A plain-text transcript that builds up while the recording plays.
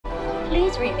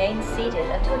Please remain seated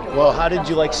until you're Well, how did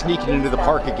you like sneaking into the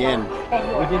park again?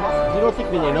 You don't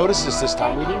think they noticed us this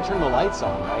time? We didn't turn the lights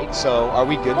on, right? So are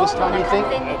we good this time, you think?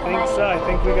 I think so. I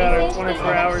think we got our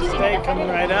 24-hour stay coming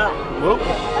right up. Whoop.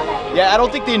 Yeah, I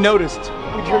don't think they noticed.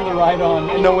 We turned the ride on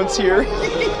and no one's here.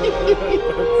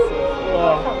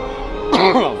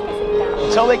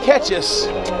 Until they catch us,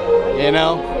 you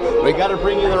know, we got to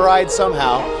bring you the ride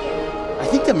somehow. I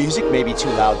think the music may be too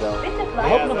loud though. I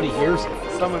hope nobody hears it.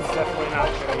 Someone's definitely not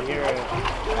going to hear it.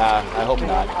 I hope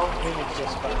not. I think it's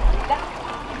just fine.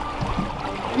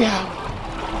 Yeah.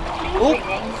 Oh,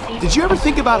 did you ever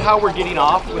think about how we're getting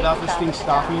off without this thing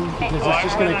stopping? Because it's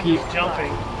just going to keep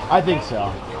jumping. I think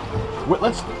so.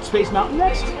 Let's Space Mountain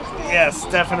next? Yes,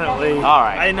 definitely. All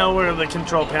right. I know where the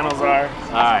control panels are.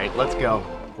 All right, let's go.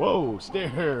 Whoa,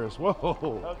 stairs,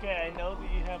 whoa. Okay, I know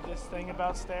that you have this thing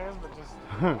about stairs, but just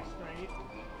straight.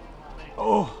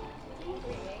 Oh.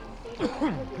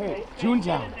 Hey,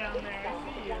 Toontown.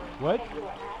 What?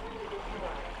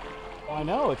 I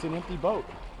know, it's an empty boat.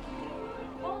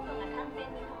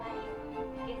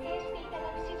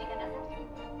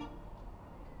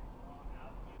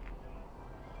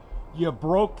 You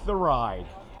broke the ride.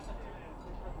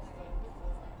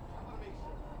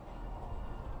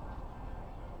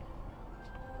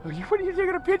 What are you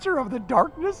taking a picture of? The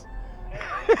darkness?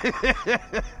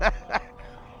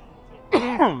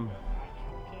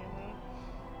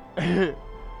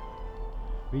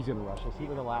 He's gonna rush us. He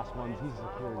was the last ones. He's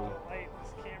security.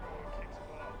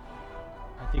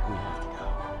 I think we have to go.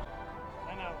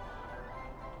 I know.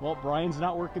 Well, Brian's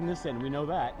not working this end. We know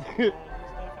that. There's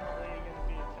definitely going to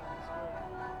be a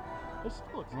town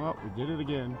square. Well, we did it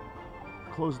again.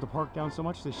 Closed the park down so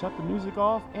much they shut the music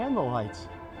off and the lights.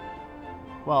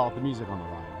 Well, the music on the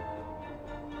ride.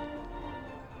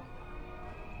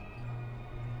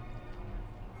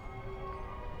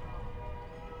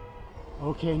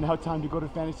 Okay, now time to go to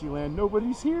Fantasyland.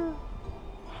 Nobody's here.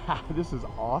 This is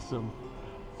awesome.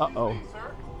 Uh-oh.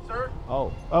 Sir?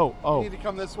 Oh. You need to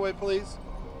come this way, please.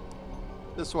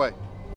 This way.